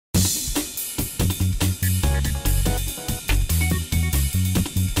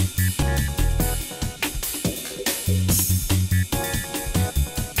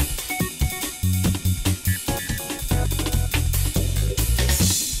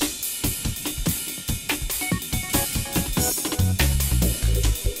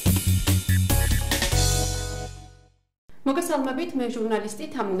მოგესალმებით, მე ჟურნალისტი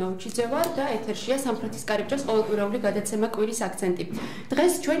თამუნაუჩიძე ვარ და ეთერშია სამხრეთის კარიბჭის ყოველკვირეული გადაცემა კვირის აქცენტი.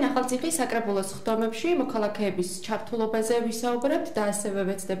 დღეს ჩვენ ახალციხის საკრებულოს ხდომებში მოქალაქეების ჩართულობაზე ვისაუბრებთ და ასევე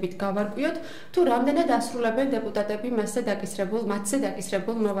ვეცდებით გავარკვიოთ, თუ რამდენად ასრულებენ დეპუტატები მათზე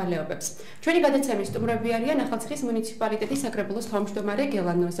დაკისრებულ მოვალეობებს. ჩვენი გადაცემის სტუმრები არიან ახალციხის მუნიციპალიტეტის საკრებულოს თავმჯდომარე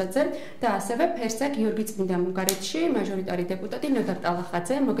გელან ნოზაძე და ასევე ფერსა გიორგი წმინდამუნგარეთში მაჟორიტარი დეპუტატი ნოდარ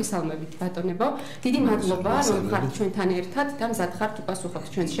ტალახაძე. მოგესალმებით ბატონებო. დიდი მადლობა, რომ ხართ ჩვენთან ერთად და მზად ხართ უპასუხოთ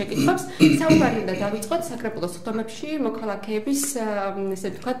ჩვენს შეკითხვებს. საუბარი უნდა დავიწყოთ საკრებულოს ხდომებში მოქალაქეების, ესე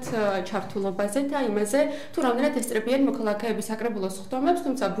ვთქვათ, ჩართულობაზე და იმაზე, თუ რამდენად ესწრებიან მოქალაქეების საკრებულოს ხდომებს,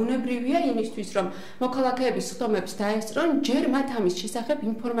 თუმცა ბუნებრივია იმისთვის, რომ მოქალაქეების ხდომებს დაესწრონ, ჯერ მათ ამის შესახებ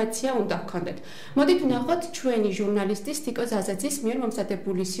ინფორმაცია უნდა ჰქონდეთ. მოდით ვნახოთ ჩვენი ჟურნალისტის თიკო ზაზაძის მიერ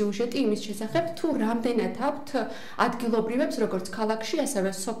მომზადებული სიუჟეტი იმის შესახებ, თუ რამდენად აქვთ ადგილობრივებს, როგორც ქალაქში, ასევე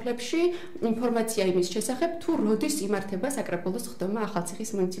სოფლებში ინფორმაცია იმის შესახებ, თუ როდის იმართება საკრებულოს ხდომა ახალციხის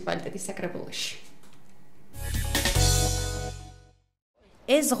მუნიციპალიტეტის საკრებულოში.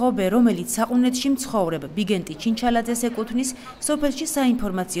 ეს ღობე, რომელიც საყუნეთში მცხოვრებ ბიგენტი ჩინჩალაძეს ეკუთვნის, სოფელში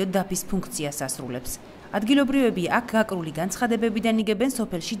საინფორმაციო დაფის ფუნქციას ასრულებს. ადგილობრივები აქ გაკრული განცხადებებიდან იგებენ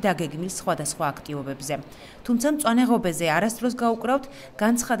სოფელში დაგეგმილ სხვადასხვა აქტივობებზე. თუმცა მწვანე ღობეზე არასდროს გაუკრავთ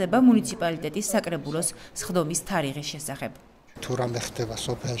განცხადება მუნიციპალიტეტის საკრებულოს სხდომის თარიღის შესახებ. თუ რამე ხდება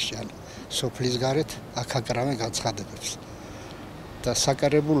სოფელში ან სოფლის გარეთ, აქ აკრავენ განცხადებებს. და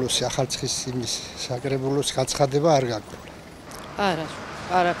საკრებულოსი ახალციხის იმის საკრებულოს განცხადება არ გაკრულა. არა,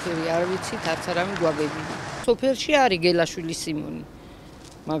 არაფერი არ ვიცით, არც არავინ გვაგებინა. სოფელში არის გელაშვილის სიმონი.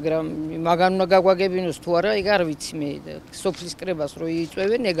 მაგრამ მაგან უნდა გაგვაგებინოს თუ არა, ეგ არ ვიცი მე. სოფლის კრებას რო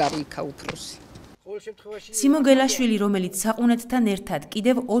იწვევენ, ეგ არ იქა უფროსი. სიმონ გელაშვილი, რომელიც საყუნეთთან ერთად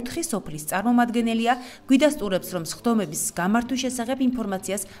კიდევ 4 სოფლის წარმომადგენელია, გვიდასტურებს, რომ სხდომების გამართვის შესახებ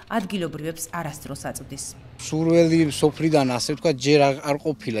ინფორმაციას ადგილობრივებს არასდროს აწვდის. სურველი სოფლიდან, ასე ვთქვათ, ჯერ არ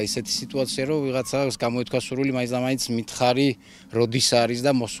ყოფილა ისეთი სიტუაცია, რომ ვიღაცას გამოეთქვა სურვილი, მაინც მითხარი როდის არის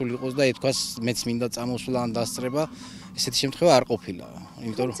და მოსული იყოს და ეთქვას მეც მინდა წამოსვლა ან დასწრება, ესეთი შემთხვევა არ ყოფილა.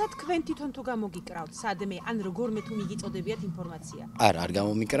 თუმცა თქვენ თვითონ თუ გამოგიკრავთ სადმე, ან როგორმე თუ მიგიწოდებიათ ინფორმაცია? არ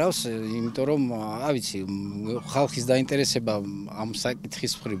გამომიკრავს, იმიტომ რომ, ავიცი, ხალხის დაინტერესება ამ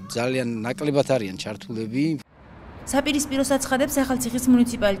საკითხის მხრივ ძალიან ნაკლებად არიან ჩართულები. საპირისპიროს აცხადებს ახალციხის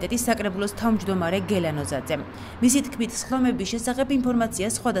მუნიციპალიტეტის საკრებულოს თავმჯდომარე გელან ნოზაძე. მისი თქმით, სხდომების შესახებ ინფორმაცია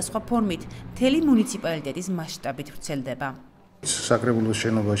სხვადასხვა ფორმით მთელი მუნიციპალიტეტის მასშტაბით ვრცელდება. საკრებულოს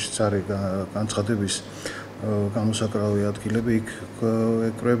შენობაშიც არის განცხადების გამოსაკრავი ადგილები, იქ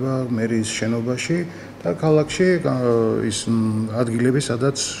ეკრება მერიის შენობაში და ქალაქში ის ადგილები,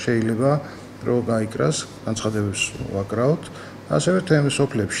 სადაც შეიძლება რომ გაიკრას, განცხადებებს ვაკრავთ, ასევე თემის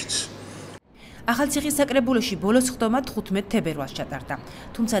სოფლებშიც. ახალციხის საკრებულოში ბოლოს ხდომა 15 თებერვალს ჩატარდა.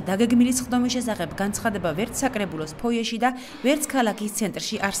 თუმცა დაგეგმილი სხდომის შესახებ განცხადება ვერც საკრებულოს ფოიეში და ვერც ქალაქის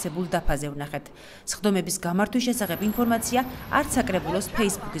ცენტრში არსებულ დაფაზე ვნახეთ. სხდომების გამართვის შესახებ ინფორმაცია არც საკრებულოს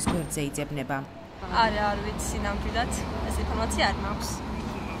Facebook-ის გვერდზე იძებნება. არ ვიცი ნამდვილად, ეს ინფორმაცია არ მაქვს.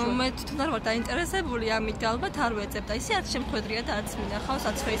 მე თვითონ არ ვარ დაინტერესებული ამით და ალბათ არ ვეძებ და ისე არც შემთხვედრია და არც მინახავს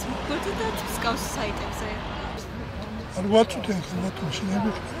არც Facebook გვერდზე და მსგავს საიტებზე. არ ვაწვდე ხალხში.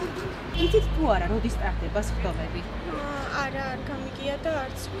 იცით თუ არა, როდის სტარტდება სხდომები? არა, არ გამიგია და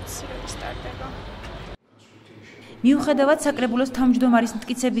არც ვიცი როდის სტარტდება. მიუხედავად საკრებულოს თავმჯდომარის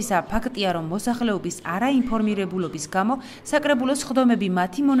მტკიცებისა, ფაქტია, რომ მოსახლეობის არაინფორმირებულობის გამო საკრებულოს სხდომები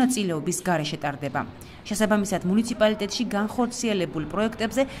მათი მონაწილეობის გარეშე ტარდება. შესაბამისად, მუნიციპალიტეტში განხორციელებულ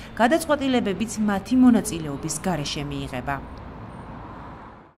პროექტებზე გადაწყვეტილებებიც მათი მონაწილეობის გარეშე მიიღება.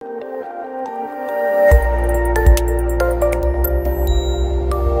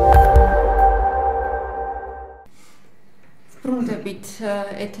 ბრუნდებით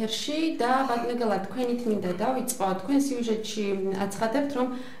ეთერში და ბატონო თქვენით მინდა დავიწყო. თქვენ სიუჟეტში აცხადებთ, რომ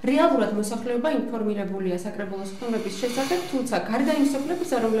რეალურად მოსახლეობა ინფორმირებულია საკრებულოს ხდომების შესახებ, თუმცა გარდა იმ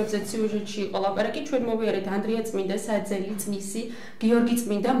სოფლებისა, რომლებზეც სიუჟეტში იყო ლაპარაკი, ჩვენ მოვიარეთ ანდრია წმინდა, საძელი, წნისი, გიორგი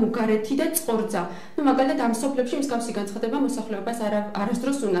წმინდა, მუგარეთი და წყორძა. მაგალითად ამ სოფლებში მსგავსი განცხადება მოსახლეობას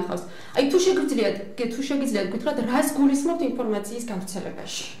არასდროს უნახავს. აი თუ შეგიძლიათ გითხრათ, რას გულისხმობთ ინფორმაციის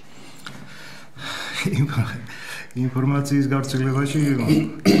გავრცელებაში? ინფორმაციის გავრცელებაში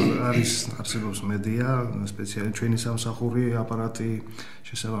არის არსებობს მედია, სპეციალური ჩვენი სამსახური აპარატი,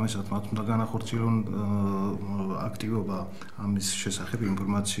 შესაბამისად მათ უნდა განახორციელონ აქტივობა ამის შესახებ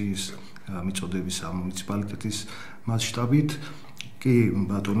ინფორმაციის მიწოდებისა მუნიციპალიტეტის მასშტაბით. კი,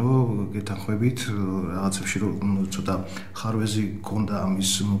 ბატონო, გეთანხმებით, რაღაცებში რომ ცოტა ხარვეზი გქონდა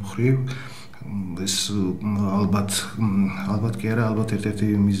ამის მხრივ. ეს ალბათ კი არა, ალბათ ერთ-ერთი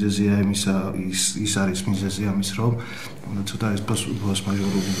მიზეზია ის არის მიზეზი ამის, რომ ცოტა ეს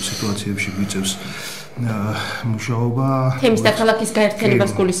ფორს-მაჟორულ სიტუაციებში გვიწევს მუშაობა. თემის და ქალაქის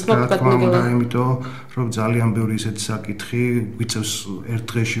გაერთიანებას გულისხმობ, ბატონო, იმიტომ რომ ძალიან ბევრი ისეთი საკითხი გვიწევს ერთ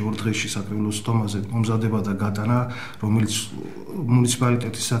დღეში, ორ დღეში საკრებულოს ხტომაზე მომზადება და გატანა, რომელიც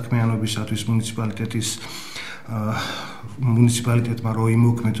მუნიციპალიტეტის საქმიანობისათვის მუნიციპალიტეტმა რო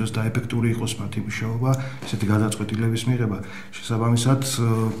იმოქმედოს და ეფექტური იყოს მათი მუშაობა, ესეთი გადაწყვეტილების მიღება. შესაბამისად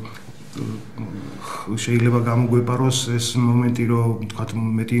შეიძლება გამოგვეპაროს ეს მომენტი, რომ თქვათ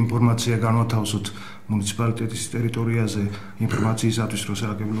მეტი ინფორმაცია განვათავსოთ მუნიციპალიტეტის ტერიტორიაზე ინფორმაციისათვის, რომ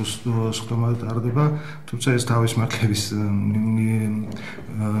საკრებულოს ხტომა ტარდება, თუმცა ეს თავის მართლების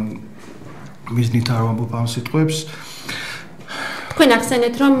მიზნით არ ვამბობ ამ სიტყვებს. თქვენ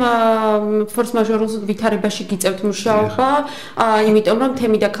ახსენეთ, რომ ფორს-მაჟორულ ვითარებაში გიწევთ მუშაობა, იმიტომ რომ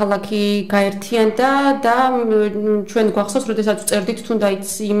თემი და ქალაქი გაერთიანდა და ჩვენ გვახსოვს, როდესაც ვწერდით თუნდაც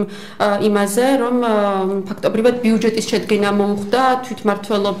იმაზე, რომ ფაქტობრივად ბიუჯეტის შედგენა მოუხდა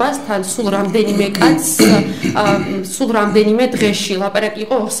თვითმმართველობას თან სულ რამდენიმე დღეში, ლაპარაკი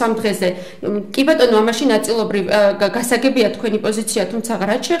იყო 2-3 დღეზე. კი ბატონო, ამაში ნაწილობრივ გასაგებია თქვენი პოზიცია, თუმცა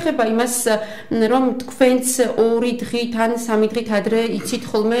რაც შეეხება იმას, რომ თქვენც 2 დღით ან 3 დღით ადრე იცით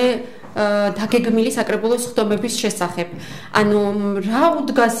ხოლმე დაგეგმილი საკრებულოს ხტომების შესახებ. ანუ რა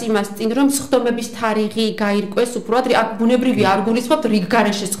უდგას იმას წინ, რომ ხტომების თარიღი გაირკვეს უფრო ადრე, აქ ბუნებრივია არ გულისხმობთ რიგ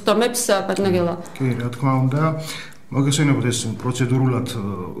გარეშეს ხტომებს, ბატონო. კი, რა თქმა უნდა. მოგესალმებით, ეს პროცედურულად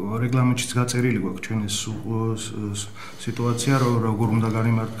რეგლამენტშიც გაწერილი გვაქვს ჩვენ ეს სიტუაცია, როგორ უნდა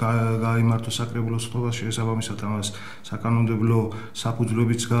გაიმართოს საკრებულოს ხტომა, შესაბამისად ამას საკანონმდებლო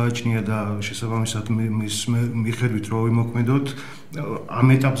საფუძვლებიც გააჩნია და შესაბამისად მის მიხედვით რო ვიმოქმედოთ, ამ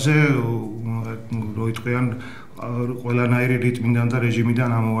ეტაპზე რო იტყვიან ყველანაირი რიტმიდან და რეჟიმიდან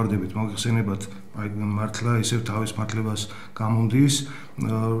ამოვარდებით. მოგეხსენებათ, აი მართლა ისევ თავის მართლებას გამონდის,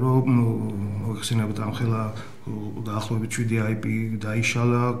 რომ მოგეხსენებათ ამხელა დაახლოებით 7 IP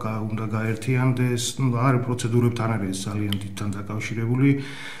დაიშალა, უნდა გაერთიანდეს, არ პროცედურებთან არის ძალიან დიდთან დაკავშირებული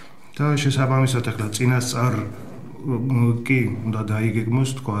და შესაბამისად ახლა წინასწარ კი უნდა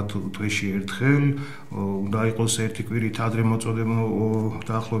დაიგეგმოს, თქვათ თვეში ერთხელ, უნდა იყოს ერთი კვირით ადრე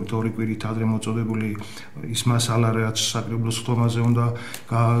დაახლოებით 2 კვირით ადრე მოწოდებული ის მასალა, რაც საკრებულოს ხტომაზე უნდა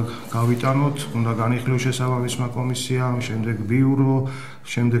გავიტანოთ, უნდა განიხილოს შესაბამისმა კომისიამ, შემდეგ ბიურო,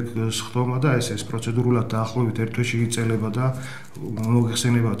 შემდეგ ხტომა და ეს პროცედურულად დაახლოებით ერთ თვეში იწელება და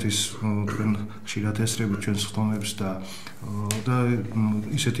მოგეხსენებათ ის თქვენ ხშირად ესწრებით ჩვენს ხტომებს და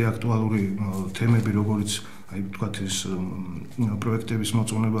ისეთი აქტუალური თემები, როგორც აი თქვათ ეს პროექტების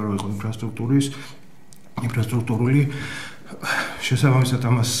მოწონება რო იყო ინფრასტრუქტურული შესაბამისად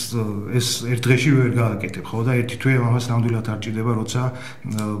ამას ეს ერთ დღეში ვერ გააკეთებ, ხო და ერთი თვე ამას ნამდვილად არ ჭირდება, როცა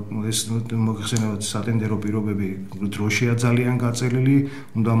ეს მოგეხსენებათ სატენდერო პირობები დროშია ძალიან გაწელილი,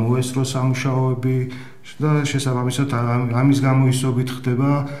 უნდა მოესწროს სამუშაოები და შესაბამისად ამის გამოისობით ხდება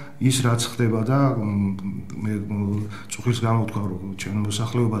ის რაც ხდება და მე წუხილს გამოვთქვა რომ ჩვენ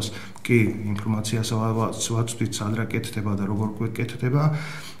მოსახლეობას კი ინფორმაციას ვაწვდით სად რა კეთდება და როგორ კეთდება,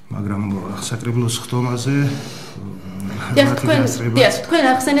 მაგრამ საკრებულოს ხტომაზე თქვენ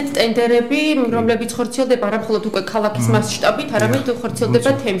ახსენეთ ტენდერები, რომლებიც ხორციელდება არა მხოლოდ უკვე ქალაქის მასშტაბით, არამედ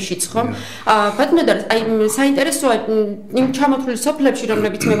ხორციელდება თემშიც, ხო? ბატონო, აი საინტერესოა იმ ჩამოთვლილ სოფლებში,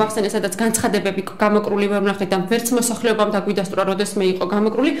 რომლებიც მე ვახსენე, სადაც განცხადებები გამოკრული ვერ ვნახეთ და ვერც მოსახლეობამ დაგვიდასტურა, როდესმე იყო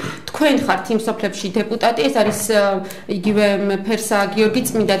გამოკრული, თქვენ ხართ იმ სოფლებში დეპუტატი, ეს არის იგივე ფერსა გიორგი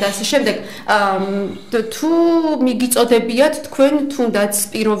წმინდა და ასე შემდეგ. თუ მიგიწოდებიათ თქვენ თუნდაც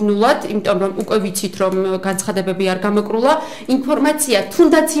პიროვნულად, იმიტომ რომ უკვე ვიცით რომ განცხადებები არ გამოკრულა, ინფორმაცია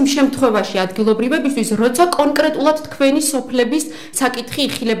თუნდაც იმ შემთხვევაში ადგილობრივებისთვის, როცა კონკრეტულად თქვენი სოფლების საკითხი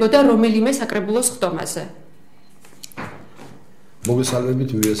იხილებოდა რომელიმე საკრებულოს ხტომაზე. მოგესალმებით,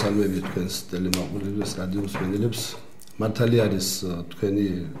 მივესალმებით თქვენს ტელემაყურებლებს, რადიო მსმენელებს. მართალი არის თქვენი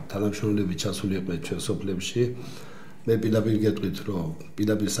თანამშრომლები ჩასული იყვნენ ჩვენ სოფლებში. მე პირდაპირ გეტყვით, რომ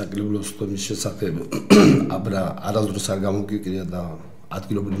პირდაპირ საკრებულოს ხტომის შესახებ არასდროს არ გამოგიკრია და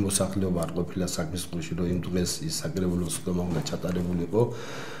ადგილობრივი მოსახლეობა არ ყოფილა საქმის გულში, რომ იმ დღეს ის საკრებულოს ხტომა უნდა ჩატარებულიყო,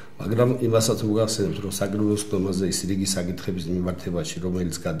 მაგრამ იმასაც მოგახსენებთ, რომ საკრებულოს ხტომაზე ის რიგი საკითხების მიმართებაში,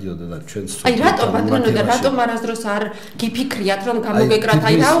 რომელიც გადიოდა და ჩვენ აი რატომ ბატონო და რატომ არასდროს არ გიფიქრიათ, რომ გამოგეკრათ,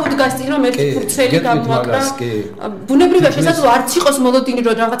 აი რა უდგას წინ, რომ ერთი ფურცელი გამოაკრა, ბუნებრივია შესაძლოა არც იყოს მოლოდინი,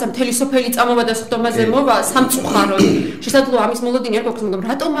 რომ რაღაცა მთელი სოფელი წამოვა და ხტომაზე მოვა სამწუხაროდ, შესაძლოა ამის მოლოდინი არ გვაქვს, მაგრამ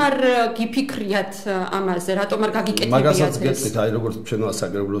რატომ არ გიფიქრიათ ამაზე, რატომ არ გაგიკეთებიათ ეს? მაგასაც გეტყვით, აი როგორც ჩვენმა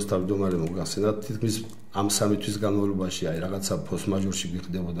საკრებულოს თავმჯდომარე მოგახსენათ, თითქმის ამ 3 თვის განმავლობაში აი რაღაცა ფორს-მაჟორში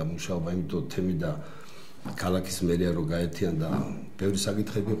გიხდებოდა მუშაობა, იმიტომ თემი და ქალაქის მერია რო გაერთიან და ბევრი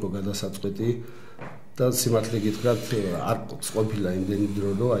საკითხები იყო გადასაწყვეტი და სიმართლე გითხრათ არ ყოფილა იმდენი დრო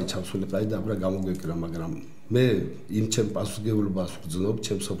რომ აი ჩავსულიყავი და აბრა გამოგვეკრა მაგრამ მე იმ ჩემ პასუხისმგებლობას ვგრძნობ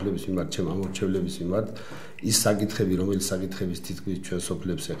ჩემ სოფლების მიმართ ჩემ ამორჩევლების მიმართ ის საკითხები რომელიც საკითხების თითქმის ჩვენ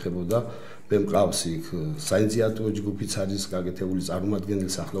სოფლებს ეხებოდა მე მყავს იქ საინიციატივო ჯგუფიც არის გაკეთებული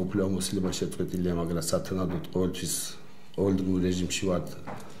წარმომადგენლის ახლა უფლება მოსილება შეწყვეტილია მაგრამ სათანადოდ ყოველდღიურ რეჟიმში ვართ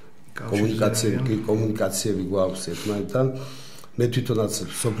კომუნიკაციები გვაქვს ერთმანეთთან მე თვითონაც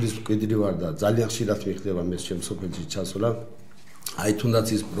სოფლის მკვიდრი ვარ და ძალიან ხშირად მიხდება მე ჩემ სოფელში ჩასვლა აი თუნდაც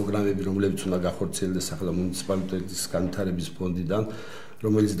ის პროგრამები რომლებიც უნდა გახორციელდეს ახლა მუნიციპალიტეტის განვითარების ფონდიდან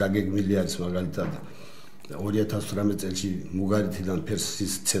რომელიც დაგეგმილი არის მაგალითად 2018 წელს მუგარითიდან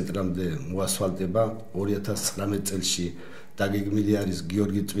ფერსის ცენტრამდე მოასფალტება 2019 წელს დაგეგმილი არის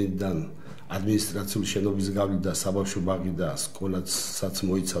გიორგი წმინდიდან ადმინისტრაციული შენობის გავლით და საბავშვო ბაღი და სკოლაცაც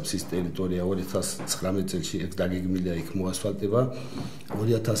მოიცავს ის ტერიტორია 2019 წელს ეგ დაგეგმილია იქ მოასფალტება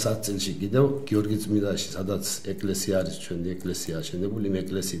 2010 წელს კიდევ გიორგი წმინდაში სადაც ეკლესია არის ჩვენი ეკლესია აშენებული იმ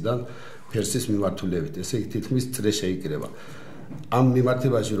ეკლესიიდან ფერსის მიმართულებით ესე იგი თითქმის წრე შეიკრება ამ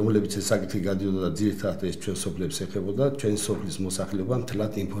მიმართებაში რომლებიც ეს საკითხი გადიოდა და ძირითადად ეს ჩვენ სოფლებს ეხებოდა ჩვენი სოფლის მოსახლეობა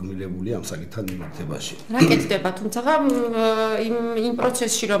მთლად ინფორმირებულია ამ საკითხთან მიმართებაში რა კეთდება თუმცა იმ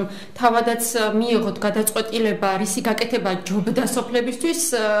პროცესში რომ თავადაც მიიღოთ გადაწყვეტილება რისი გაკეთება ჯობდა სოფლებისთვის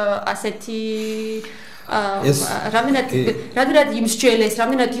ასეთი რამდენად იმსჯელეს,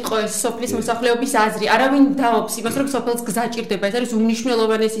 რამდენად იყო ეს სოფლის მოსახლეობის აზრი, არავინ დაობს იმას, რომ სოფელს გზა ჭირდება, ეს არის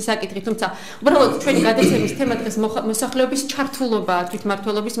უმნიშვნელოვანესი საკითხი, თუმცა უბრალოდ ჩვენი გადაცემის თემა დღეს მოსახლეობის ჩართულობაა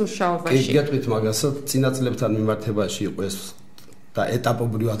თვითმმართველობის მუშაობაში. კი, გეტყვით მაგასაც, წინა წლებთან მიმართებაში იყო ეს და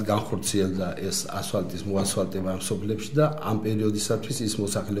ეტაპობრივად განხორციელდა ეს ასფალტის მოასფალტება ამ სოფლებში და ამ პერიოდისათვის ის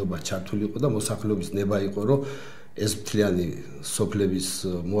მოსახლეობა ჩართული იყო და მოსახლეობის ნება იყო, რომ ეს მთლიანი სოფლების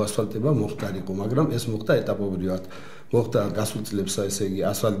მოასფალტება მოხდარიყო, მაგრამ ეს მოხდა ეტაპობრივად. მოხდა გასულ წლებს, ესე იგი,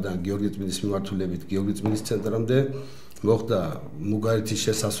 ასფალტიდან გიორგი წმინდის მიმართულებით გიორგი წმინდის ცენტრამდე, მოხდა მუგარითის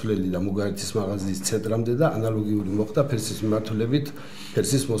შესასვლელი და მუგარითის მაღაზიის ცენტრამდე და ანალოგიური მოხდა ფერსის მიმართულებით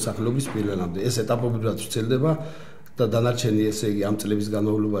ფერსის მოსახლეობის პირლანამდე. ეს ეტაპობრივად ვრცელდება და დანარჩენი ესე იგი ამ წლების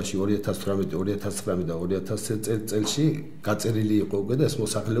განმავლობაში 2018, 2019 და 2020 წელში გაწერილი იყო უკვე და ეს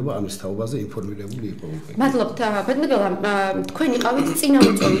მოსახლეობა ამის თაობაზე ინფორმირებული იყო უკვე. მადლობთ, ბედმეგელა, თქვენ იყავით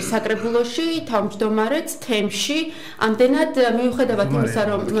წინამოწვევის საკრებულოში, თავმჯდომარეც თემში, ამდენად მიუხედავად იმისა,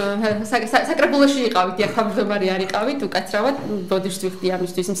 რომ საკრებულოში იყავით, ახლა თავმჯდომარე არ იყავით, უკაცრავად ბოდიშს ვიხდი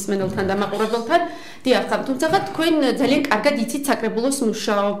ამისთვის მსმენელთან და მაყურებელთან. დიახ, თუმცა თქვენ ძალიან კარგად იცით საკრებულოს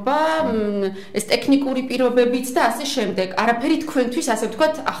მუშაობა, ეს ტექნიკური პირობებიც და ასე შემდეგ. არაფერი თქვენთვის ასე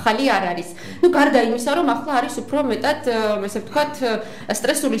ვთქვათ ახალი არ არის. ნუ გარდა იმისა, რომ ახლა არის უფრო მეტად, ესე ვთქვათ,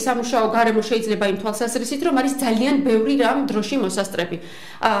 სტრესული სამუშაო გარემო შეიძლება იმ თვალსაზრისით, რომ არის ძალიან ბევრი რამ დროში მოსასწრები.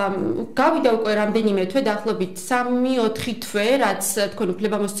 გავიდა უკვე რამდენიმე თვე, დაახლოებით 3-4 თვე, რაც თქვენ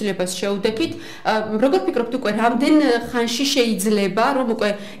უფლებამოსილებას შეუდექით. როგორ ფიქრობთ უკვე რამდენ ხანში შეიძლება, რომ უკვე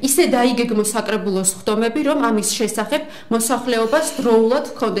ისე დაიგეგმოს საკრებულოს ხდომები, რომ ამის შესახებ მოსახლეობას დროულად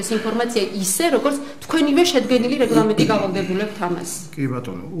ჰქონდეს ინფორმაცია ისე, როგორც თქვენივე შედგენილი რეგლამენტი გავალდებულებთ ამას. კი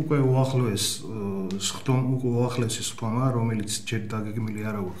ბატონო, უკვე უახლესი ხდომა, რომელიც ჯერ დაგეგმილი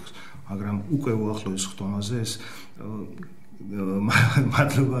არ აქვს, მაგრამ უკვე უახლოეს ხდომაზე ეს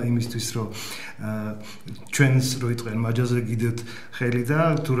მადლობა იმისთვის, რომ ჩვენს რო იტყვიან მაჯაზე გიდეთ ხელი და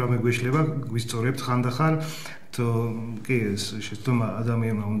თუ რამე გვეშლება, გვისწორებთ ხანდახან კი ეს შეცდომა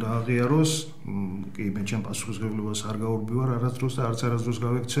ადამიანმა უნდა აღიაროს, კი მე ჩემ პასუხისმგებლობას არ გაურბივარ არასდროს და არც არასდროს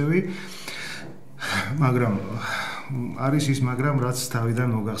გავექცევი. მაგრამ არის ის მაგრამ რაც თავიდან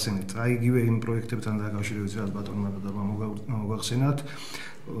მოგახსენეთ. აი იგივე იმ პროექტებთან დაკავშირებით რაც ბატონმა მოგახსენათ,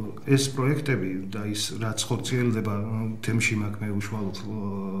 ეს პროექტები და ის რაც ხორციელდება თემში მაქვს მე უშუალოდ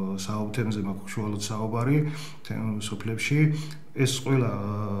თემზე მაქვს უშუალოდ საუბარი სოფლებში, ეს ყველა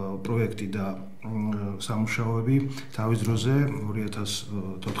პროექტი და სამუშაოები თავის დროზე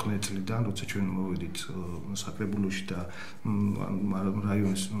 2014 წლიდან, როცა ჩვენ მოვედით საკრებულოში და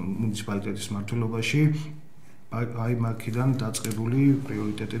რაიონის მუნიციპალიტეტის მმართველობაში, აი მაქედან დაწყებული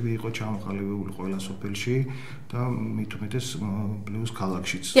პრიორიტეტები იყო ჩამოყალიბებული ყველა სოფელში და მით უმეტეს პლუს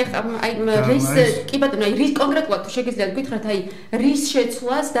ქალაქშიც. კი ბატონო, რის კონკრეტულად შეგიძლიათ გითხრათ, აი რის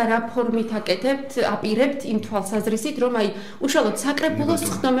შეცვლას და რა ფორმით აკეთებთ, აპირებთ იმ თვალსაზრისით, რომ აი უშუალოდ საკრებულოს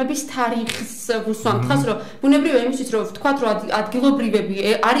ხდომების თარიღს ვუსვამთ, ხას რომ ბუნებრივია იმისთვის, რომ ვთქვათ, რომ ადგილობრივები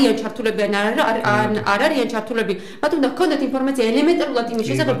არიან ჩართულები ან არ არიან ჩართულები, მათ უნდა ჰქონდეთ ინფორმაცია ელემენტარულად იმის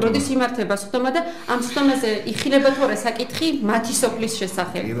შესახებ, როდის იმართება ხდომა და ამ ხდომაზე იხილება თორე საკითხი მათი სოფლის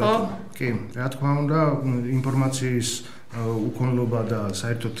შესახებ, ხო? კი, რა თქმა უნდა, ინფორმაციის უკონლობა და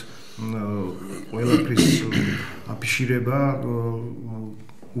საერთოდ ყველაფრის აფიშირება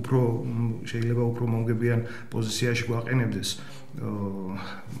უფრო შეიძლება უფრო მომგებიან პოზიციაში გვაყენებდეს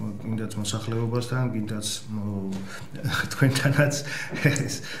კიდაც მოსახლეობასთან, კიდაც თქვენთანაც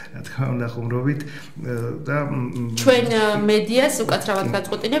ეს რა თქმა უნდა ხუმრობით და ჩვენ მედიას უკაცრავად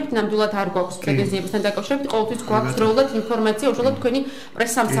გაწყვეტინებთ, ნამდვილად არ გვაქვს პრეტენზიებთან დაკავშირებით, ყოველთვის გვაქვს დროულად ინფორმაცია, უშუალოდ თქვენი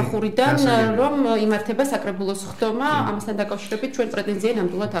პრესსამსახურიდან, რომ იმართება საკრებულოს ხდომა, ამასთან დაკავშირებით ჩვენ პრეტენზია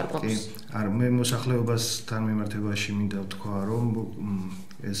ნამდვილად არ გვაქვს. არა, მე მოსახლეობასთან მიმართებაში მინდა ვთქვა, რომ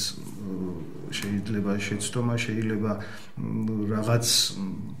ეს შეიძლება შეცდომა, შეიძლება რაღაც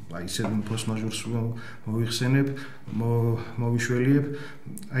აი ისეთ ფორს მაჟორს მოიხსენებ, მოვიშველიებ.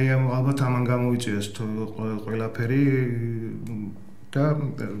 აი ალბათ ამან გამოიწვიეს ყველაფერი და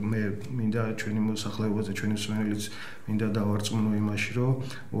მე მინდა ჩვენი მოსახლეობაზე, ჩვენი მსმენელიც მინდა დავარწმუნო იმაში, რომ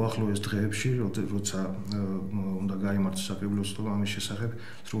უახლოეს დღეებში, როცა უნდა გაიმართოს საკრებულოს ხდომა, ამის შესახებ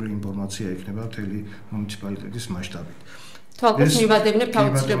სრული ინფორმაცია იქნება მთელი მუნიციპალიტეტის მასშტაბით. თვალყურს მივადევნებთ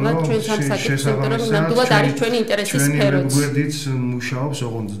აუცილებლად ჩვენ სამსაკითხს, იმიტომ რომ ნამდვილად არის ჩვენი ინტერესის სფეროც. ვებგვერდიც მუშაობს,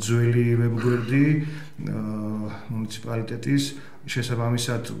 ოღონდ ძველი ვებგვერდი მუნიციპალიტეტის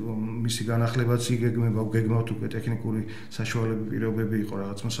შესაბამისად მისი განახლებაც იგეგმება, გეგმავთ უკვე ტექნიკური საშუალებები, პირობები იყო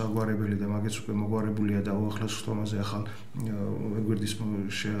რაღაც მოსაგვარებელი და მაგაც უკვე მოგვარებულია და უახლოეს ხდომაზე ახალ ვებგვერდის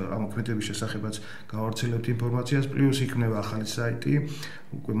ამოქმედების შესახებაც გავავრცელებთ ინფორმაციას, პლუს იქნება ახალი საიტი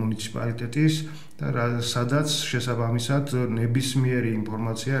უკვე მუნიციპალიტეტის და სადაც შესაბამისად ნებისმიერი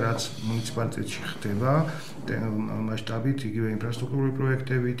ინფორმაცია, რაც მუნიციპალიტეტში ხდება, მასშტაბით, იგივე ინფრასტრუქტურული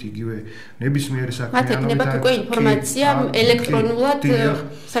პროექტებით, იგივე ნებისმიერი საქმიანობით. მათ ექნებათ უკვე ინფორმაცია ელექტრონულად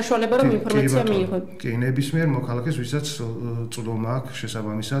საშუალება, რომ ინფორმაცია მიიღოთ. კი, ნებისმიერ მოქალაქეს, ვისაც წვდომა აქვს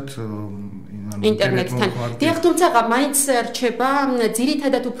შესაბამისად ინტერნეტთან. დიახ, თუმცა მაინც რჩება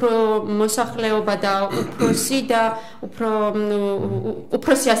ძირითადად უფრო მოსახლეობა და უფროსი და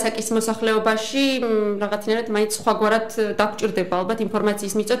უფროსი ასაკის მოსახლეობაში რაღაცნაირად მაინც სხვაგვარად დაგჭირდება ალბათ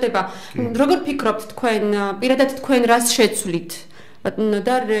ინფორმაციის მიწოდება. როგორ ფიქრობთ თქვენ, პირადად თქვენ რას შეცვლით?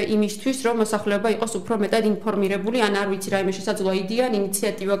 და იმისთვის, რომ მოსახლეობა იყოს უფრო მეტად ინფორმირებული, ან არ ვიცი, რაიმე შესაძლოა იდეა,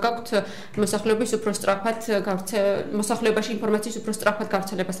 ინიციატივა გაქვთ მოსახლეობის უფრო სწრაფად მოსახლეობაში ინფორმაციის უფრო სწრაფად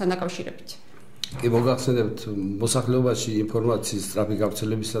გავრცელებასთან დაკავშირებით. კი, მოგახსენებთ, მოსახლეობაში ინფორმაციის სწრაფი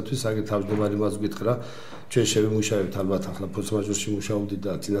გავრცელებისათვის აგერ თავმჯდომარე მას გითხრა, ჩვენ შევიმუშავებთ ალბათ ახლა ფორს-მაჟორში მუშაობდით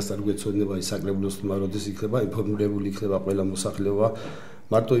და წინასწარ გვეცოდინება ის საკრებულოს ხდომა, როდის იქნება ინფორმირებული იქნება ყველა მოსახლეობა.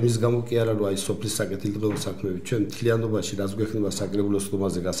 მარტო იმის გამო კი არა, რომ აი სოფლის საკეთილდღეობო საქმეები ჩვენ მთლიანობაში რაც გვექნება საკრებულოს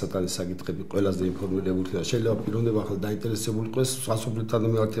ხდომაზე გასატანის საკითხები ყველაზე ინფორმირებული ხდება. შეიძლება პიროვნება ახლა დაინტერესებული იყოს სხვა სოფლთან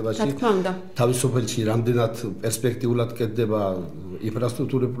მიმართებაში. თავის სოფელში რამდენად პერსპექტიულად კეთდება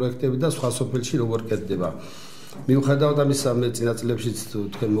ინფრასტრუქტურული პროექტები და სხვა სოფელში როგორ კეთდება. მიუხედავად ამისა, მე წინა წლებშიც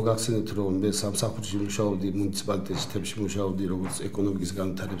თქვენ მოგახსენებთ, რომ მე სამსახურში მუშაობდი, მუნიციპალიტეტის თემში მუშაობდი, როგორც ეკონომიკის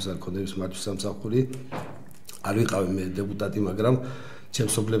განვითარების და კოდების მართვის სამსახური. არ ვიყავი მე დეპუტატი, მაგრამ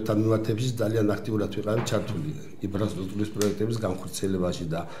ჩემს სოფლებთან მიმართებაში ძალიან აქტიურად ვიყავი ჩართული ინფრასტრუქტურის პროექტების განხორციელებაში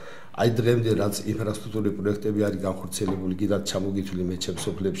და აი დღემდე რაც ინფრასტრუქტურული პროექტები არის განხორციელებული, კიდაც ჩამოგითვლი მე ჩემს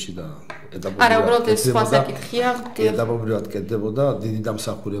სოფლებში და ეტაპობრივად კეთდებოდა. დიდი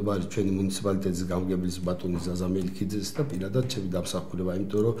დამსახურება არის ჩვენი მუნიციპალიტეტის გამგებლის ბატონი ზაზა მელიქიძეს და პირადად ჩემი დამსახურება,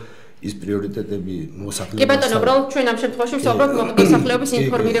 იმიტომ რომ ის პრიორიტეტები მოსახლეობის. კი ბატონო, უბრალოდ ჩვენ ამ შემთხვევაში ვსაუბრობთ მოსახლეობის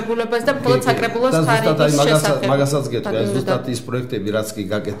ინფორმირებულებას და მხოლოდ საკრებულოს ხარისხის შესახებ. მაგასაც გეტყვი, ზუსტად ის პროექტები, რაც კი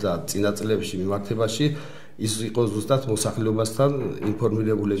გაკეთდა წინა წლებში მიმართებაში, ის იყო ზუსტად მოსახლეობასთან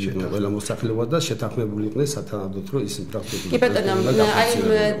ინფორმირებულები ყველა მოსახლეობა და შეთანხმებული იყვნენ სათანადოდ, რომ ის ინფრასტრუქტურა. კი ბატონო, აი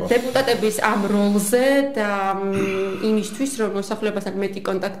დეპუტატების ამ როლზე და იმისთვის, რომ მოსახლეობასთან მეტი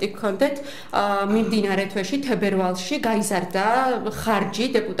კონტაქტი გქონდეთ, მიმდინარე თვეში თებერვალში გაიზარდა ხარჯი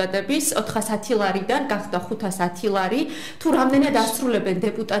დეპუტატების 410 ლარიდან გახდა 510 ლარი. თუ რამდენად ასრულებენ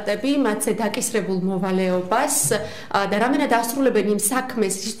დეპუტატები მათზე დაკისრებულ მოვალეობას და რამდენად ასრულებენ იმ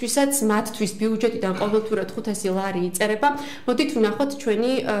საქმეს, რისთვისაც მათთვის ბიუჯეტიდან ყოველთვიურად 500 ლარი იწერება. მოდით ვნახოთ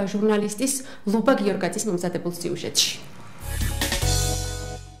ჩვენი ჟურნალისტის ლუბა გიორგაძის მომზადებულ სიუჟეტში.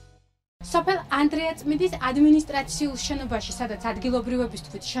 სოფელ ანდრეაწმინდის ადმინისტრაციულ შენობაში, სადაც ადგილობრივების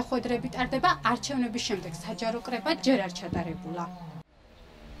თვით შეხვედრები ტარდება, არჩევნების შემდეგ საჯარო კრება ჯერ არ ჩატარებულა.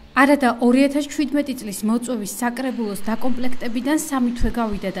 არადა 2017 წლის მოწვევის საკრებულოს დაკომპლექტებიდან 3 თვე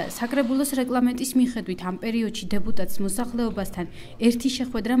გავიდა და საკრებულოს რეგლამენტის მიხედვით ამ პერიოდში დეპუტატს მოსახლეობასთან ერთი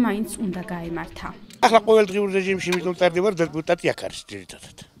შეხვედრა მაინც უნდა გაემართა. ახლა ყოველდღიურ რეჟიმში მიტომ ტარდება დეპუტატი აქ არის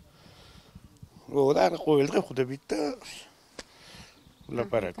ძირითადად. და ყოველდღე ხვდებით და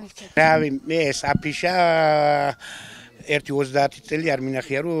ლაპარაკობთ. რავი, მე საფიშა 1-30 წელი არ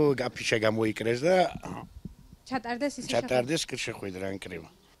მინახია, რომ აფიშა გამოიკრეს და ჩატარდეს შეხვედრა ან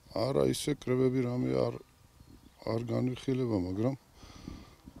კრება. არა, ისე კრებები რამე არ განვიხილება, მაგრამ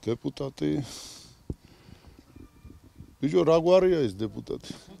დეპუტატი Բիջո ռագվարիա ის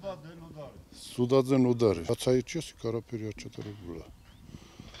դեպուտատი. Սուդաձե նոդարի. Հացայիչի կարապերի աչատարებուլա.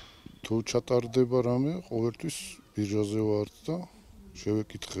 Თუ ჩატარდება რამე, ყოველთვის ბირჟაზე ვარ და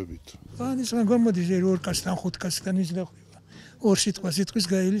შევეკითხებით. Განისგან გამოდის 2 კაცთან 5 კაცთან იზრდება. 2 სიტყვის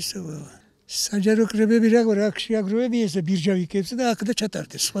გაილისება. საჯარო კრებები რა შეაგროვები ესე ბირჟა ვიკებს და აქ და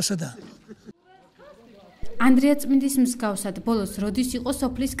ჩატარდეს სხვასადა. ანდრია წმინდის მსგავსად ბოლოს როდის იყო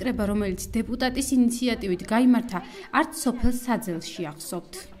სოფლის კრება, რომელიც დეპუტატის ინიციატივით გაიმართა, არც სოფელ საძელში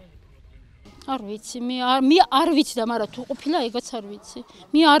ახსოვთ. არ ვიცი, მე არ ვიცი და მაგრამ თუ ყოფილა ეგაც არ ვიცი.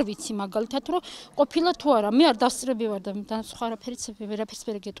 მე არ ვიცი მაგალითად რომ ყოფილა თუ არა, მე არ დასწრები ვარ და სხვა არაფერიც ვერაფერს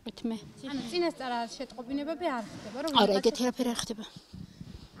ვერ გეტყვით მე. ანუ წინასწარ შეტყობინებები არ ხდება, რომ არა, ეგეთი არაფერი არ ხდება.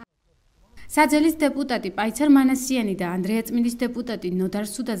 საძელის დეპუტატი პაიცარ მანასიანი და ანდრია წმინდის დეპუტატი ნოდარ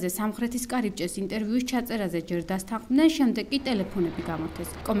სუდაძე სამხრეთის კარიბჭეს ინტერვიუის ჩაწერაზე ჯერ დასთანხმდნენ, შემდეგ კი ტელეფონები გამართეს.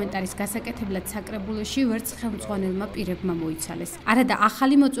 კომენტარის გასაკეთებლად საკრებულოში ვერც ხელმძღვანელმა პირებმა მოიცალეს. არადა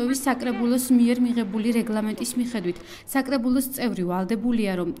ახალი მოწვევის საკრებულოს მიერ მიღებული რეგლამენტის მიხედვით, საკრებულოს წევრი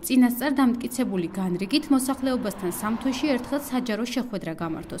ვალდებულია, რომ წინასწარ დამტკიცებული განრიგით მოსახლეობასთან 3 თვეში ერთხელ საჯარო შეხვედრა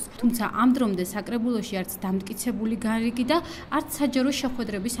გამართოს. თუმცა ამ დრომდე საკრებულოში არც დამტკიცებული განრიგი და არც საჯარო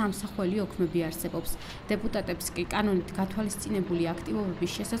შეხვედრების ამსახველი არსებობს. დეპუტატებს კი კანონით გათვალისწინებული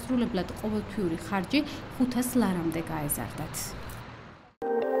აქტივობების შესასრულებლად ყოველთვიური ხარჯი 500 ლარამდე გაეზარდათ.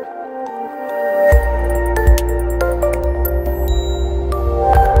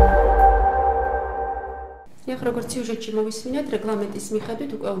 როგორც სიუჟეტში მოვისმინეთ, რეგლამენტის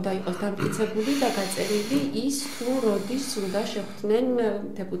მიხედვით უკვე უნდა იყოს დამტკიცებული და გაწერილი ის, თუ როდის უნდა შეხვდნენ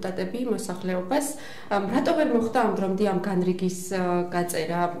დეპუტატები მოსახლეობას. რატო ვერ მოხდა ამ დრომდე ამ განრიგის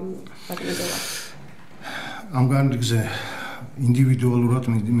გაწერა? ამ განრიგზე ინდივიდუალურად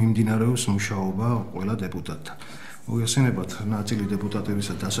მიმდინარეობს მუშაობა ყველა დეპუტატთან. მოგესალმებათ, ნაწილი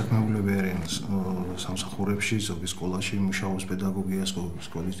დეპუტატებისა დასაქმებულები არიან სამსახურებში, ზოგი სკოლაში მუშაობს პედაგოგია,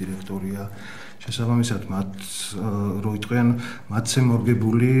 სკოლის დირექტორია. შესაბამისად, მათ რო იტყვიან, მათზე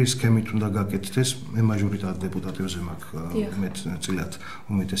მორგებული სქემით უნდა გაკეთდეს. მე მაჟორიტარ დეპუტატებზე მაქვს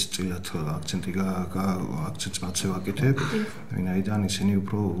უმეტეს წილად აქცენტს მათზე ვაკეთებ, ვინაიდან ისინი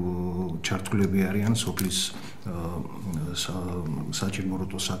უფრო ჩართულები არიან სოფლის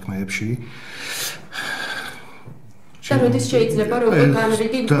საჭიროებო საქმეებში. და როდის შეიძლება რომ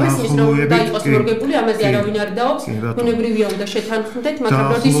განრიგი გვესმის რომ უნდა იყოს მორგებული, ამაზე არავინ არ დაობს, ბუნებრივია უნდა შეთანხმდეთ, მაგრამ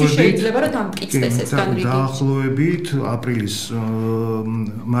როდის შეიძლება რომ დამტკიცდეს ეს განრიგი? დაახლოებით აპრილის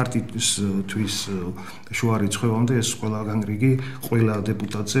მარტის თვის შუა რიცხვებამდე ეს ყველა განრიგი ყველა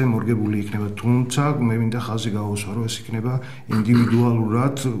დეპუტატზე მორგებული იქნება, თუმცა მე მინდა ხაზი გავუსვა, რომ ეს იქნება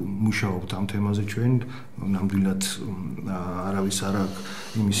ინდივიდუალურად მუშაობთ ამ თემაზე ჩვენ ნამდვილად არავის არ აქვს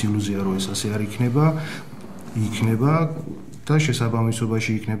იმის ილუზია რომ ეს ასე არ იქნება და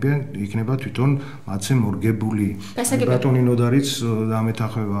შესაბამისობაში იქნება თვითონ მათზე მორგებული. ბატონი ნოდარიც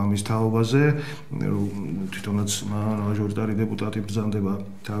დამეთახება ამის თაობაზე, თვითონაც მაჟორიტარი დეპუტატი ბრძანდება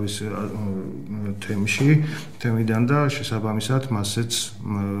თავის თემიდან და შესაბამისად მასეც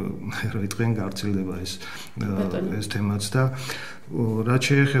რა იტყვიან გარცილდება ეს თემაც და რაც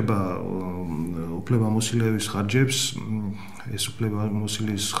შეეხება უფლებამოსილების ხარჯებს, ეს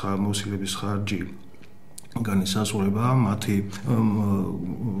უფლებამოსილების ხარჯი განისაზღვრება მათი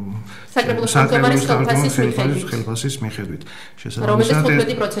საკრებულოს ხელფასის მიხედვით. შესაბამისად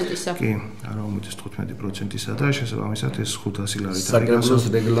 15%-ისა. კი, არა 15%-ისა და შესაბამისად ეს 500 ლარით არის.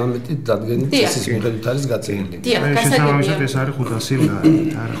 საკრებულოს რეგლამენტით დადგენილი წესის მიხედვით არის გაწეული. შესაბამისად ეს არის 500 ლარი.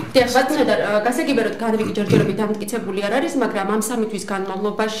 დიახ, ბატონო, გასაგებია რომ განრიგი ჯერჯერობით დამტკიცებული არ არის, მაგრამ ამ 3 თვის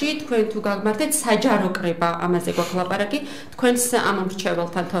განმავლობაში თქვენ თუ გაგმართეთ საჯარო კრება, ამაზე გვაქვს ლაპარაკი, თქვენს ამ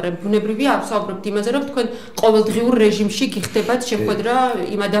მრჩეველთან თორემ ბუნებრივია ავსაუბრებთ იმაზე, რომ თქვენ ყოველდღიურ რეჟიმში გიხდებათ შეხვედრა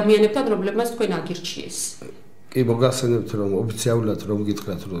იმ ადამიანებთან, რომლებმაც თქვენ აგირჩიეს. კი, მოგახსენებთ რომ ოფიციალურად რომ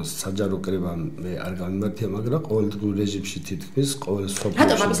გითხრათ რომ საჯარო კრება მე არ გამიმართია, მაგრამ ყოველდღიურ რეჟიმში თითქმის ყოველ სოფელში.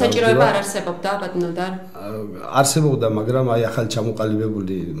 რატომ ამის საჭიროება არ არსებობდა, ბატონო და? არსებობდა, მაგრამ აი ახალი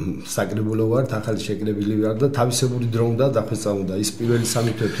ჩამოყალიბებული საკრებულო ვართ, ახალი შეკრებილი ვარ და თავისებური დრო უნდა დახვეწაუნდა. ის პირველი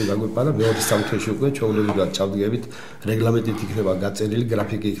 3 თვე თუ გაგვეპარა, მეორე 3 თვეში უკვე ჩვეულებრივად ჩავდგებით, რეგლამენტით იქნება გაწერილი,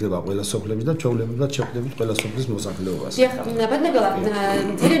 გრაფიკი იქნება ყველა სოფლებში და ჩვეულებრივად შევხვდებით ყველა სოფლის მოსახლეობას. დიახ, ბატონო,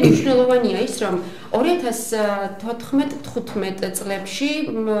 ძალიან მნიშვნელოვანია ის, რომ 2014-15 წლებში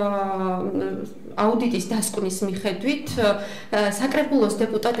აუდიტის დასკვნის მიხედვით საკრებულოს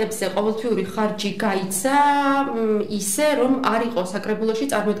დეპუტატებზე ყოველთვიური ხარჯი გაიცა ისე რომ არ იყო საკრებულოში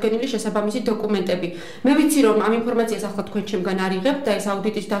წარმოდგენილი შესაბამისი დოკუმენტები. მე ვიცი რომ ამ ინფორმაციას ახლა თქვენ ჩემგან არიღებთ და ეს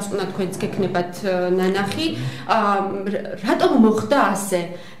აუდიტის დასკვნა თქვენც გექნებათ ნანახი. რატომ მოხდა ასე?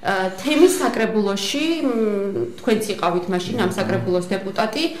 თემის საკრებულოში თქვენც იყავით მაშინ ამ საკრებულოს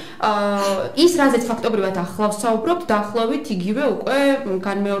დეპუტატი ის რაზეც ფაქტობრივად ახლავს საუბრობთ დაახლოებით იგივე უკვე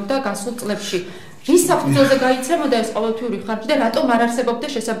განმეორდა გასულ წლებში. რის საფუძველზე გაიცემოდა ეს ყოველთვიური ხარჯი და რატომ არ არსებობდა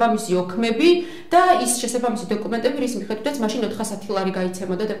შესაბამისი ოქმები და ის შესაბამისი დოკუმენტები რის მიხედვითაც მაშინ 410 ლარი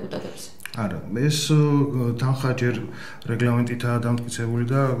გაიცემოდა დეპუტატებს? არა, ეს თანხა ჯერ რეგლამენტითაა დამტკიცებული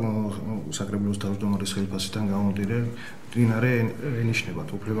და საკრებულოს თავმჯდომარის ხელფასიდან გამომდინარე ენიშნებათ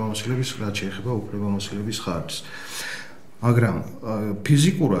უფლებამოსილების რაც შეეხება უფლებამოსილების ხარჯს. მაგრამ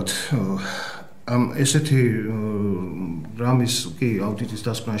ფიზიკურად ამ ესეთი რამის კი აუდიტის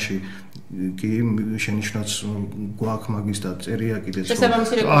დასკვნაში კი შენიშნած გვაქვს მაგის და წერია კიდეც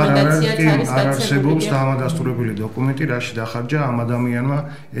არ არსებობს დამადასტურებელი დოკუმენტი რაში დახარჯა ამ ადამიანმა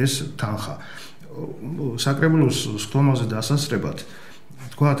ეს თანხა. საკრებულოს სხდომაზე დასასრებად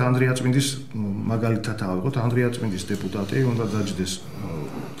თქვათ ანდრიაწმინდის მაგალითად ავიღოთ ანდრიაწმინდის დეპუტატი უნდა დაჯდეს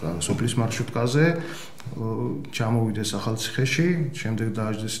სოფლის მარშრუტკაზე ჩამოვიდეს ახალციხეში შემდეგ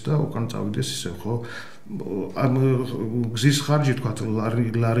დააჯდეს და უკან წავიდეს ისე ხო ამ გზის ხარჯი თქვათ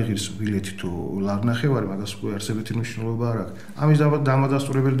ლარიღის ბილეთი თუ ლარნახევარი მაგას უკვე არსებითი მნიშვნელობა არ აქვს ამის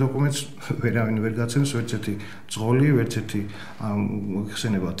დამადასტურებელი დოკუმენტს ვერავინ ვერ გაცემს ვერც ერთი ძღოლი ვერც ერთი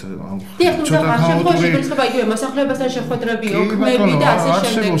ხსენებათ ცოტა ხაოტური იგივე მოსახლეობასთან შეხვედრები ოქმები და ასე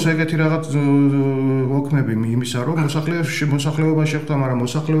შემდეგ არსებობს ეგეთი რაღაც ოქმები იმისა რომ მოსახლეობა შეხვდა მაგრამ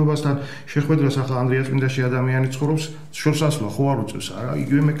მოსახლეობასთან შეხვედრას ახლა ანდრიაწმინდაში ადამიანი ცხოვრობს შორსასვლა ხო არ უწევს არა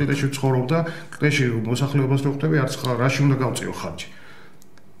იგივე მე კლდეში ვცხოვრობ და კლდეში მოსახლეობას რო ხვდები არც რაში უნდა გავწიო ხარჯი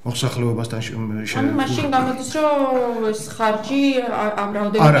მოსახლეობასთან ანუ მაშინ გამოდის რომ ეს ხარჯი ამ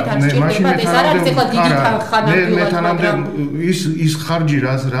რაოდენობით არ სჭირდება ეს არ არის ეხლა დიდი თანხა მაგრამ ის ხარჯი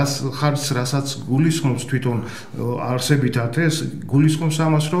ხარჯს რასაც გულისხმობს თვითონ არსებითად ეს გულისხმობს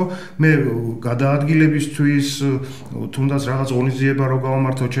ამას რომ მე გადაადგილებისთვის თუნდაც რაღაც ღონისძიება რო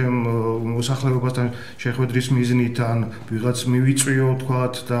გავამართო ჩემ მოსახლეობასთან შეხვედრის მიზნით ან ვიღაც მივიწვიო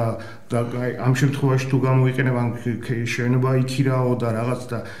თქვათ და ამ შემთხვევაში თუ გამოიყენებ ან შენობა იქირაო და რაღაც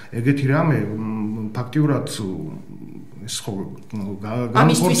და ეგეთი რამე ფაქტიურად ეს ხო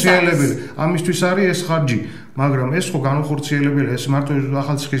განხორციელებელი ამისთვის არის ეს ხარჯი მაგრამ ეს ხო განხორციელებელი ეს მარტო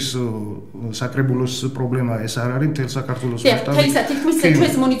ახალციხის საკრებულოს პრობლემა ეს არ არის მთელ საქართველოს მასშტაბით თითქმის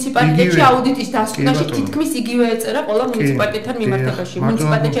ჩვენს მუნიციპალიტეტში აუდიტის დასკვნაში თითქმის იგივე ეწერა ყველა მუნიციპალიტეტთან მიმართებაში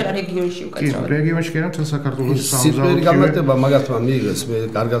მუნიციპალიტეტი არა რეგიონში უკაცრავად რეგიონში კი არა მთელ საქართველოს სამზაური გამარტება მაგათმა მიიღეს მე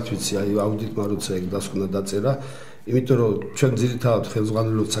კარგად ვიცი აი აუდიტმა როცა ეგ დასკვნა დაწერა იმიტომ რომ ჩვენ ძირითადად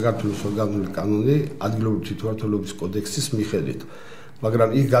ხელმძღვანელობთ საქართველოს ორგანული კანონი ადგილობრივი თვითმმართველობის კოდექსის მიხედვით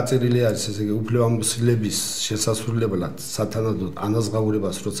მაგრამ იქ გაწერილი არის ესე იგი უფლებამოსილების შესასრულებლად სათანადოდ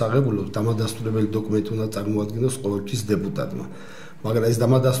ანაზღაურებას როცა აღებულობ დამადასტურებელი დოკუმენტი უნდა წარმოადგინოს ყოველთვის დეპუტატმა მაგრამ ეს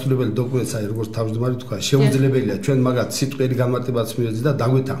დამადასტურებელი დოკუმენტი აი როგორც თავმჯდომარე თქვა შეუძლებელია ჩვენ მაგათ სიტყვიერი გამარტებაც მივეძი და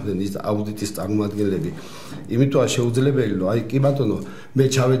დაგვეთანხმდნენ ის აუდიტის წარმომადგენლები იმიტომ შეუძლებელი რომ აი კი ბატონო მე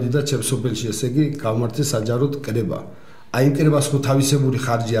ჩავედი და ჩემ სოფელში ესე იგი გავმართე საჯაროდ კრება აი იმ კრებას ხო თავისებური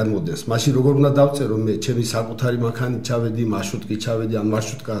ხარჯი არ მოდეს მაშინ როგორ უნდა დავწერო მე ჩემი საკუთარი მანქანით ჩავედი მარშრუტკი ჩავედი ან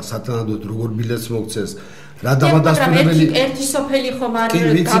მარშრუტკა სათანადოდ როგორ ბილეთს მოგცეს რა დამადასტურებელი ერთი სოფელი ხომ არ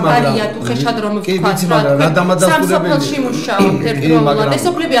გაბარია თუ ხეშად რომ ვთქვა რა დამადასტურებელი სოფელში მუშაობთ ერთდროულად ეს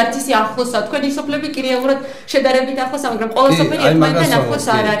სოფლები არც ისე ახლოსაა თქვენი სოფლები კი რეალურად შედარებით ახლოსაა მაგრამ ყველა სოფელი ერთმანეთთან ახლოს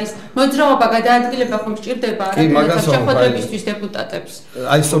არ არის მოძრაობა გადაადგილება ხომ სჭირდება რა შეხვედრებისთვის დეპუტატებს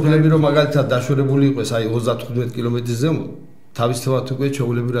აი სოფლები რომ მაგალითად დაშვერებული იყოს აი 35 კილომეტრზე თავისთავად უკვე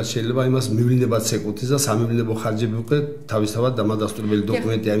ჩაულებრივად შეიძლება იმას მივლინებაც ეკუთვნის და სამივლინებო ხარჯები უკვე თავისთავად დამადასტურებელი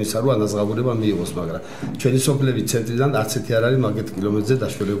დოკუმენტი ამისა რომ ანაზღაურება მიიღოს მაგრამ ჩვენი სოფლები ცენტრიდან არც ერთი არ არის მაგეთ კილომეტრზე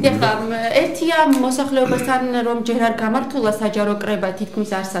დაშვერებული ერთია მოსახლეობასთან რომ ჯერ არ გამართულა საჯარო კრება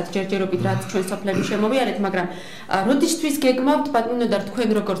თითქმის არსად ჯერჯერობით რაც ჩვენ სოფლები შემოვიარეთ მაგრამ როდისთვის გეგმავთ ბატონო და თქვენ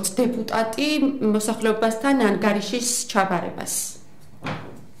როგორც დეპუტატი მოსახლეობასთან ანგარიშის ჩაბარებას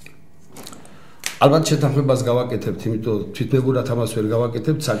ალბათ შეთანხმებას გავაკეთებთ, იმიტომ თვითმებურად ამას ვერ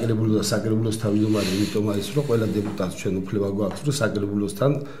გავაკეთებთ, საკრებულო და საკრებულოს თავმჯდომარე, იმიტომ არის რომ ყველა დეპუტატს ჩვენ უფლება გვაქვს, რომ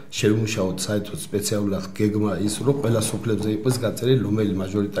საკრებულოსთან შევიმუშაოთ საერთოდ სპეციალურად გეგმა ის, რომ ყველა სოფლებზე იყოს გაწერილი რომელი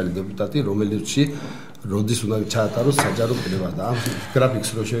მაჟორიტარი დეპუტატი, რომელებში როდის უნდა ჩაატაროს საჯარო კრება და ამ გრაფიკს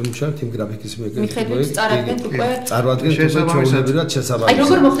რო შევიმუშავებთ, იმ გრაფიკის მიხედვით წარადგენთ უკვე ჩვეულებრივად შესაბამისად. აი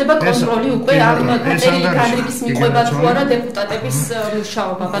როგორ მოხდება კონტროლი უკვე ამ წერილი განრიგის მიღება თუ არა დეპუტატების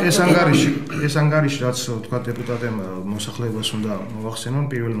მუშაობა? ეს ანგარიში რაც თქვა დეპუტატებმა მოსახლეობას უნდა მოახსენონ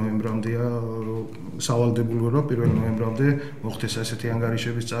 1 ნოემბრამდეა სავალდებულო რომ 1 ნოემბრამდე მოხდეს ასეთი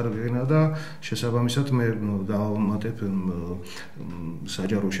ანგარიშების წარდგენა და შესაბამისად მე დავამატებ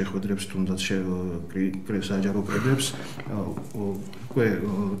საჯარო შეხვედრებს თუნდაც საჯარო კრებებს უკვე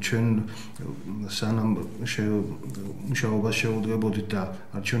ჩვენ სანამ მუშაობას შეუდგებოდით და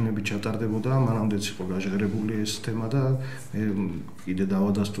არჩევნები ჩატარდებოდა მანამდეც იყო გაჟღერებული ეს თემა და მე კიდე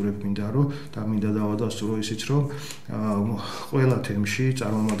დავადასტურებ მინდა დავადასტურო ისიც რომ ყველა თემში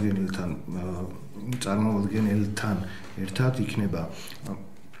წარმომადგენელთან ერთად იქნება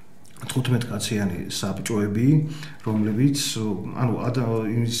 15 კაციანი საბჭოები, რომლებიც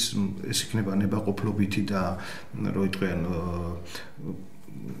ეს იქნება ნებაყოფლობითი და რო იტყვიან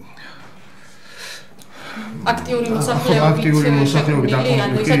აქტიური მოსახლეობით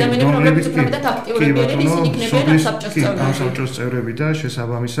რომლებიც უფრო აქტიურები არიან, ისინი იქნებიან ამ საბჭოს წევრები და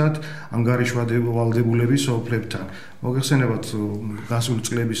შესაბამისად ანგარიშვალდებულები სოფლებთან. მოგეხსენებათ გასული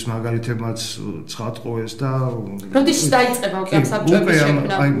წლების მაგალითებმაც ცხადყოვეს და როდის დაიწყება უკვე ამ საბჭოების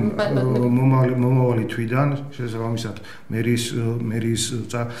შექმნა? მომავალი თვიდან შესაბამისად მერის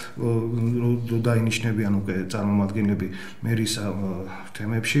დაინიშნებიან უკვე წარმომადგენლები მერის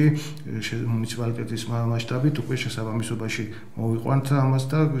თემებში მუნიციპალიტეტის მასშტაბით უკვე შესაბამისობაში მოვიყვანთ ამას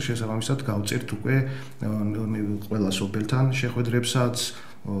და შესაბამისად გავწერთ უკვე ყველა სოფელთან შეხვედრებსაც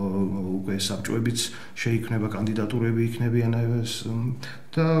უკვე საბჭოებიც შეიქმნება კანდიდატურები იქნებიან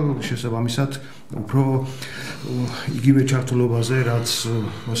და შესაბამისად უფრო იგივე ჩართულობაზე რაც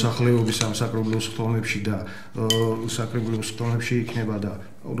მოსახლეობის ამ საკრებულოს ხტომებში და საკრებულოს ხტომებში იქნება და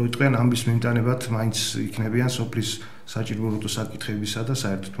რო იტყვიან ამის მიმტანებად მაინც იქნებიან სოფლის საჭიროებო საკითხებისა და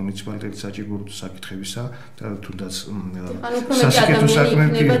საერთოდ მუნიციპალიტეტის საჭიროებო საკითხებისა და თუნდაც სასიკეთო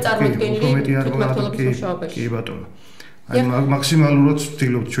საქმეებში კი ბატონო აი მაქსიმალურად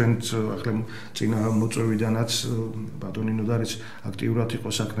ვთილობთ ჩვენ ახლა წინა მოწვევიდანაც ბატონი ნოდარიც აქტიურად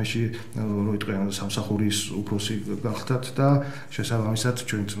იყო საქმეში რო იტყვიან სამსახურის უფროსი გახდათ და შესაბამისად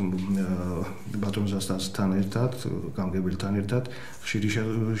ჩვენ ბატონ ზასტანსთან ერთად გამგებელთან ერთად ხშირი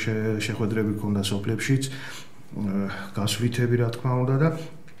შეხვედრები ქონდა სოფლებშიც გასვლითები რა თქმა უნდა და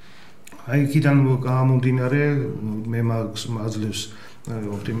აი იქიდან გამომდინარე მე მაძლევს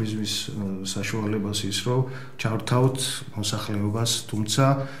ოპტიმიზმის საშუალებას ის რომ ჩავრთავთ მოსახლეობას თუმცა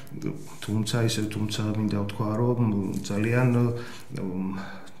მინდა ვთქვა რომ ძალიან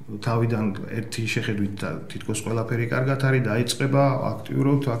თავიდან ერთი შეხედვით თითქოს ყველაფერი კარგად არის დაიწყება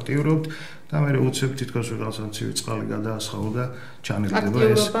აქტიურობთ და მე უცებ თითქოს რაღაცა ცივი წყალი გადაასხავა და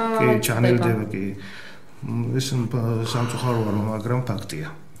ჩანელდება კი ეს სამწუხაროა მაგრამ ფაქტია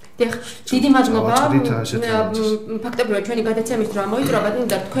დიდი მადლობა ფაქტობრივად ჩვენი გადაცემის დრო მოიწურა ბატონო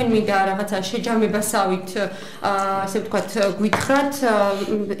და თქვენ მინდა რაღაცა შეჯამებასავით ასე ვთქვათ გვითხრათ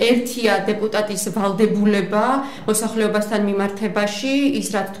ერთია დეპუტატის ვალდებულება მოსახლეობასთან მიმართებაში ის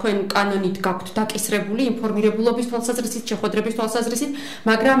რაც თქვენ კანონით გაქვთ დაკისრებული ინფორმირებულობის თვალსაზრისით შეხვედრების თვალსაზრისით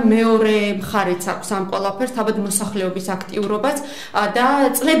მაგრამ მეორე მხარეც აქვს ამ ყველაფერს თავად მოსახლეობის აქტიურობაც და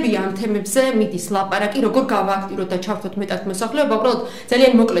წლებია ამ თემებზე მიდის ლაპარაკი როგორ გავააქტიუროთ და ჩავთოთ მეტად მოსახლეობა უბრალოდ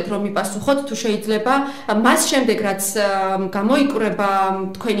ძალიან მოკლედ რომ მიპასუხოთ თუ შეიძლება მას შემდეგ რაც გამოიკრება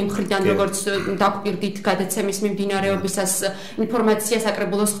თქვენი მხრიდან როგორც დაგვპირდით გადაცემის მიმდინარეობისას ინფორმაცია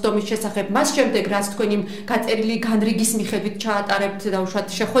საკრებულოს ხდომის შესახებ მას შემდეგ რაც თქვენი გაწერილი განრიგის მიხედვით ჩაატარებთ და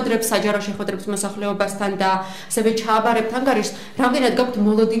უშუალოდ შეხვედრებს საჯარო შეხვედრებს მოსახლეობასთან და ასევე ჩააბარებთ ანგარიშს რამდენად გაქვთ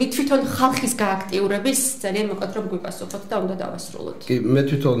მოლოდინი თვითონ ხალხის გააქტიურების ძალიან მოკლედ რომ გვიპასუხოთ და უნდა დავასრულოთ კი მე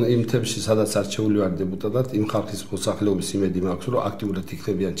თვითონ იმ თემში სადაც არჩეული ვარ დეპუტატად იმ ხალხის მოსახლეობის იმედი მაქვს რომ აქტიურად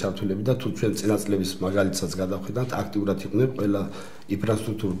იქნებიან ჩართულები და თუ ჩვენ წინაწლების მაგალითსაც გადავხედავთ აქტიურად იყვნენ ყველა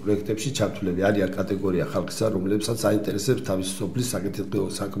ინფრასტრუქტურულ პროექტებში ჩართულები არიან კატეგორია ხალხისა რომლებსაც აინტერესებს თავისი სოფლის საკეთილდღეო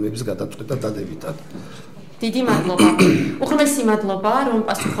საქმეების გადაწყვეტა დადებითად დიდი მადლობა. უღრმესი მადლობა, რომ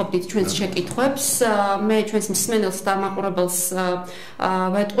პასუხობდით ჩვენს შეკითხვებს. მე ჩვენს მსმენელს და მაყურებელს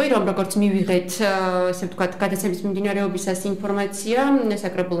ვეტყვი, რომ როგორც მივიღეთ, ესე ვთქვათ, გადაცემის მიმდინარეობისას ინფორმაცია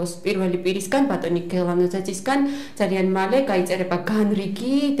საკრებულოს პირველი პირისგან, ბატონი გელანოძეცისგან, ძალიან მალე გაიწერება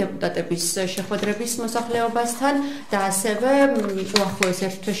განრიგი დეპუტატების შეხვედრების მოსახლეობასთან და ასევე უახლოეს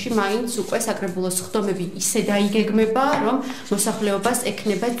ერთ თვეში მაინც უკვე საკრებულოს ხდომები ისე დაიგეგმება, რომ მოსახლეობას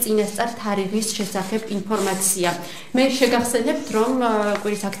ექნება წინასწარ თარიღის შესახებ ინფორმაცია ინფორმაცია. მე შეგახსენებთ, რომ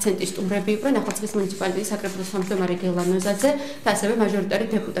კვირის აქცენტის სტუმრები იყვნენ ახალციხის მუნიციპალიტეტის საკრებულოს თავმჯდომარე გელა ნოზაძე და ასევე მაჟორიტარი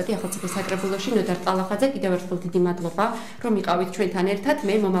დეპუტატი ახალციხის საკრებულოში ნოდარ ტალახაძე. კიდევ ერთხელ დიდი მადლობა, რომ იყავით ჩვენთან ერთად.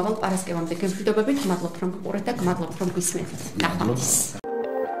 მე მომავალ პარასკევამდე გემშვიდობებით, გმადლობთ, რომ გყურეთ და გმადლობთ, რომ გვისმენთ. ნახვამდის.